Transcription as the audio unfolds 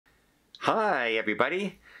Hi,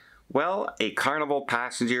 everybody. Well, a Carnival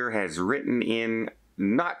passenger has written in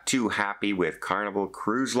not too happy with Carnival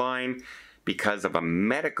Cruise Line because of a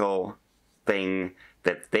medical thing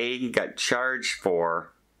that they got charged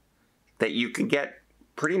for that you can get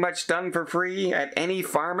pretty much done for free at any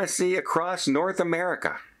pharmacy across North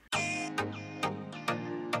America.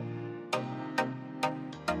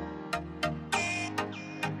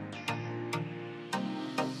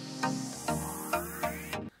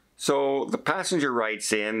 So the passenger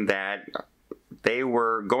writes in that they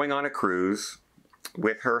were going on a cruise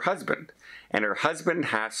with her husband, and her husband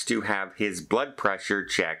has to have his blood pressure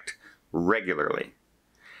checked regularly.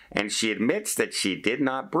 And she admits that she did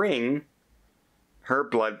not bring her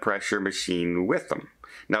blood pressure machine with them.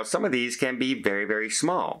 Now, some of these can be very, very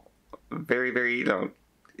small. Very,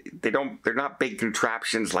 they're not big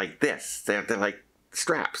contraptions like this. They're like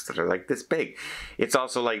straps that are like this big. It's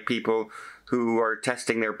also like people who are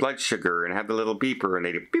testing their blood sugar and have the little beeper and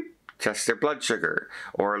they do beep, test their blood sugar,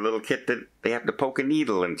 or a little kit that they have to poke a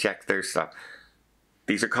needle and check their stuff.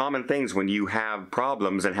 These are common things when you have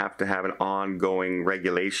problems and have to have an ongoing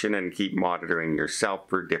regulation and keep monitoring yourself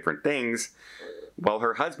for different things. Well,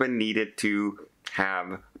 her husband needed to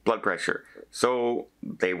have blood pressure. So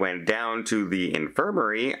they went down to the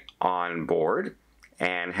infirmary on board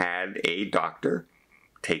and had a doctor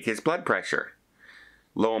take his blood pressure.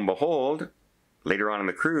 Lo and behold, later on in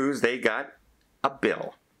the cruise, they got a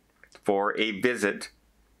bill for a visit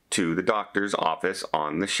to the doctor's office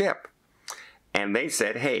on the ship. And they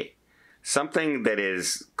said, hey, something that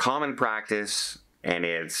is common practice and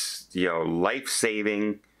it's,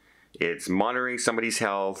 life-saving, it's monitoring somebody's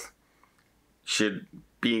health, and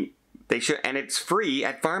it's free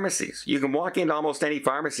at pharmacies. You can walk into almost any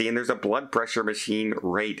pharmacy and there's a blood pressure machine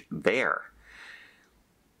right there.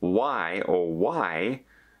 Why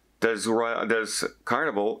does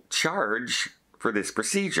Carnival charge for this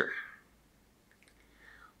procedure?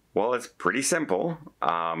 Well, it's pretty simple.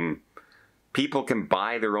 People can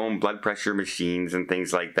buy their own blood pressure machines and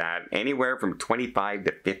things like that anywhere from $25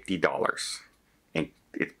 to $50. And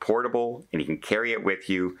it's portable, and you can carry it with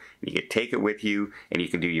you, and you can take it with you, and you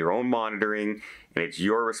can do your own monitoring, and it's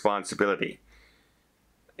your responsibility.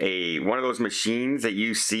 One of those machines that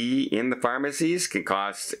you see in the pharmacies can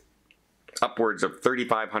cost upwards of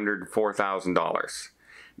 $3,500 to $4,000.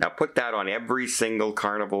 Now put that on every single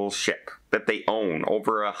Carnival ship that they own,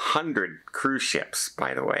 over 100 cruise ships,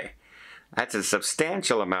 by the way. That's a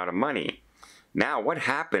substantial amount of money. Now what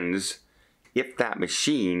happens if that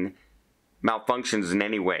machine malfunctions in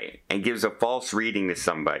any way and gives a false reading to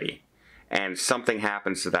somebody and something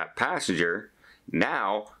happens to that passenger?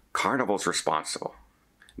 Now Carnival's responsible.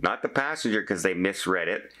 Not the passenger because they misread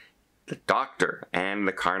it. The doctor and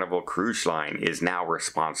the Carnival Cruise Line is now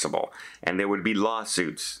responsible, and there would be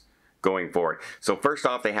lawsuits going forward. So first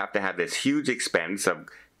off, they have to have this huge expense of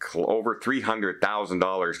over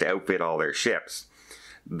 $300,000 to outfit all their ships.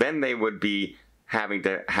 Then they would be having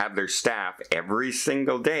to have their staff every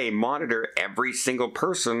single day monitor every single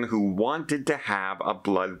person who wanted to have a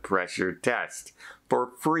blood pressure test for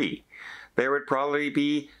free. There would probably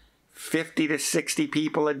be 50 to 60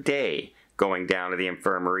 people a day going down to the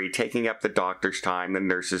infirmary, taking up the doctor's time, the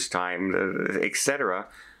nurse's time, etc.,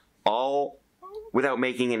 all without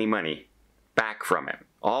making any money back from it,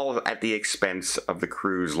 all at the expense of the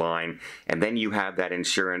cruise line, and then you have that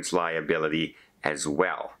insurance liability as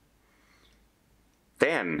well.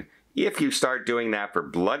 Then, if you start doing that for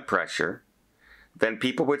blood pressure, then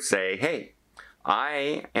people would say, hey,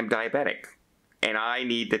 I am diabetic, and I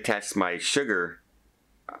need to test my sugar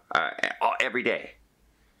every day.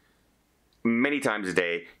 Many times a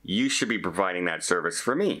day, you should be providing that service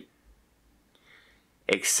for me,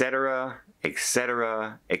 etc.,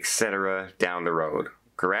 etc., etc., down the road,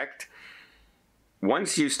 correct?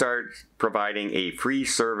 Once you start providing a free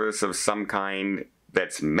service of some kind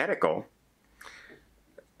that's medical,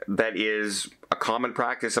 that is a common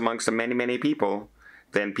practice amongst many, many people,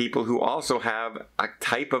 then people who also have a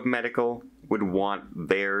type of medical would want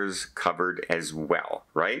theirs covered as well,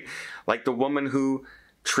 right? Like the woman who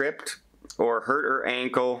tripped or hurt her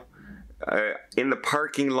ankle in the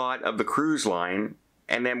parking lot of the cruise line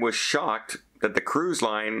and then was shocked that the cruise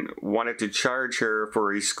line wanted to charge her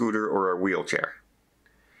for a scooter or a wheelchair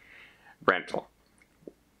rental.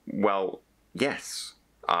 Well, yes,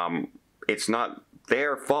 it's not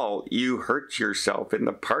their fault you hurt yourself in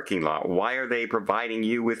the parking lot. Why are they providing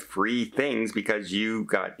you with free things because you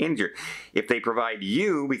got injured? If they provide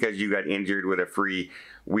you because you got injured with a free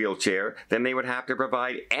wheelchair, then they would have to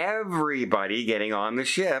provide everybody getting on the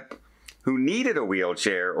ship who needed a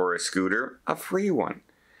wheelchair or a scooter a free one.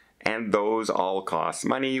 And those all cost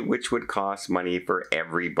money, which would cost money for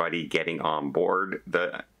everybody getting on board.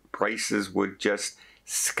 The prices would just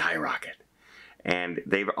skyrocket. And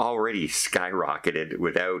they've already skyrocketed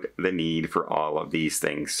without the need for all of these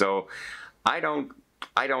things. So I don't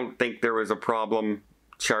think there was a problem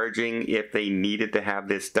charging if they needed to have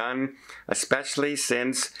this done, especially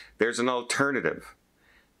since there's an alternative.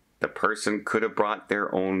 The person could have brought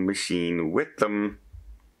their own machine with them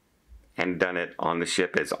and done it on the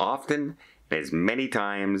ship as often and as many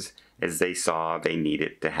times as they saw they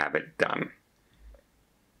needed to have it done.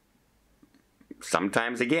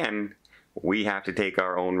 Sometimes, again, we have to take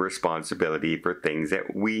our own responsibility for things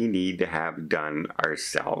that we need to have done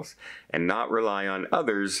ourselves and not rely on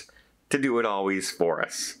others to do it always for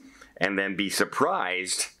us. And then be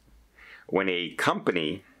surprised when a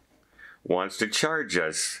company wants to charge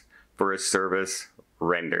us for a service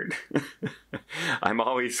rendered. I'm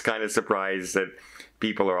always kind of surprised that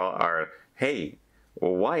people are hey,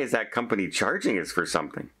 well, why is that company charging us for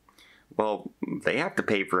something? Well, they have to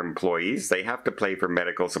pay for employees, they have to pay for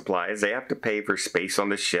medical supplies, they have to pay for space on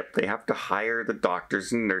the ship, they have to hire the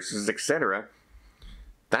doctors and nurses, etc.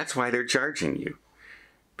 That's why they're charging you.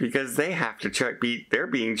 Because they have to they're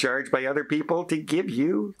being charged by other people to give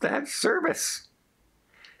you that service.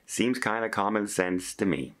 Seems kind of common sense to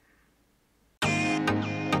me.